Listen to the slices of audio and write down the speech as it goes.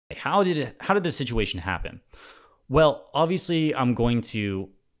How did this situation happen? Well, obviously, I'm going to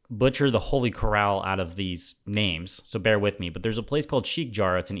butcher the Holy Corral out of these names, so bear with me. But there's a place called Sheikh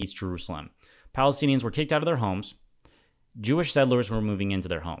Jarrah. It's in East Jerusalem. Palestinians were kicked out of their homes. Jewish settlers were moving into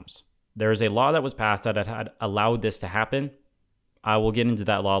their homes. There is a law that was passed that had allowed this to happen. I will get into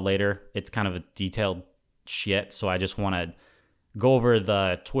that law later. It's kind of a detailed shit, so I just want to go over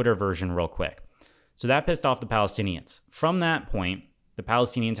the Twitter version real quick. So that pissed off the Palestinians. From that point, the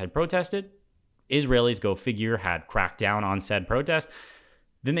Palestinians had protested. Israelis, go figure, had cracked down on said protest.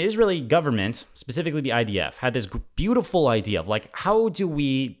 Then the Israeli government, specifically the IDF, had this beautiful idea of like, how do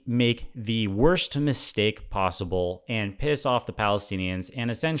we make the worst mistake possible and piss off the Palestinians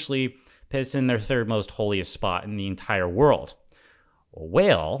and essentially piss in their third most holiest spot in the entire world?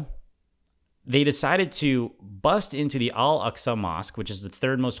 Well, they decided to bust into the Al-Aqsa Mosque, which is the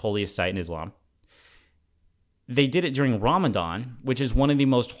third most holiest site in Islam. They did it during Ramadan, which is one of the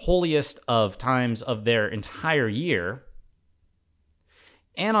most holiest of times of their entire year.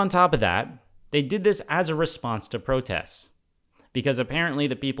 And on top of that, they did this as a response to protests, because apparently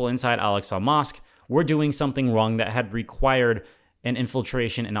the people inside Al-Aqsa Mosque were doing something wrong that had required an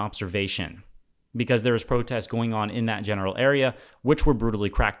infiltration and observation, because there was protests going on in that general area, which were brutally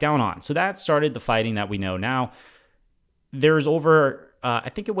cracked down on. So that started the fighting that we know now. There's over, I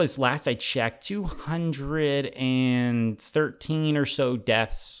think it was last I checked, 213 or so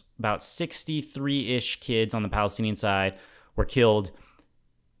deaths, about 63-ish kids on the Palestinian side were killed.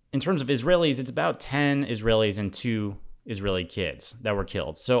 In terms of Israelis, it's about 10 Israelis and 2 Israeli kids that were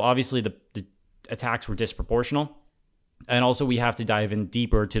killed. So obviously the attacks were disproportional. And also we have to dive in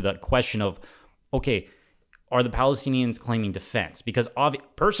deeper to the question of, okay, are the Palestinians claiming defense? Because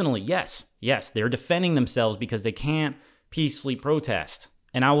personally, yes, they're defending themselves because they can't peacefully protest.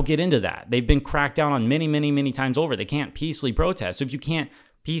 And I will get into that. They've been cracked down on many, many, many times over. They can't peacefully protest. So if you can't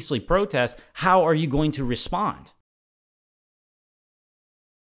peacefully protest, how are you going to respond?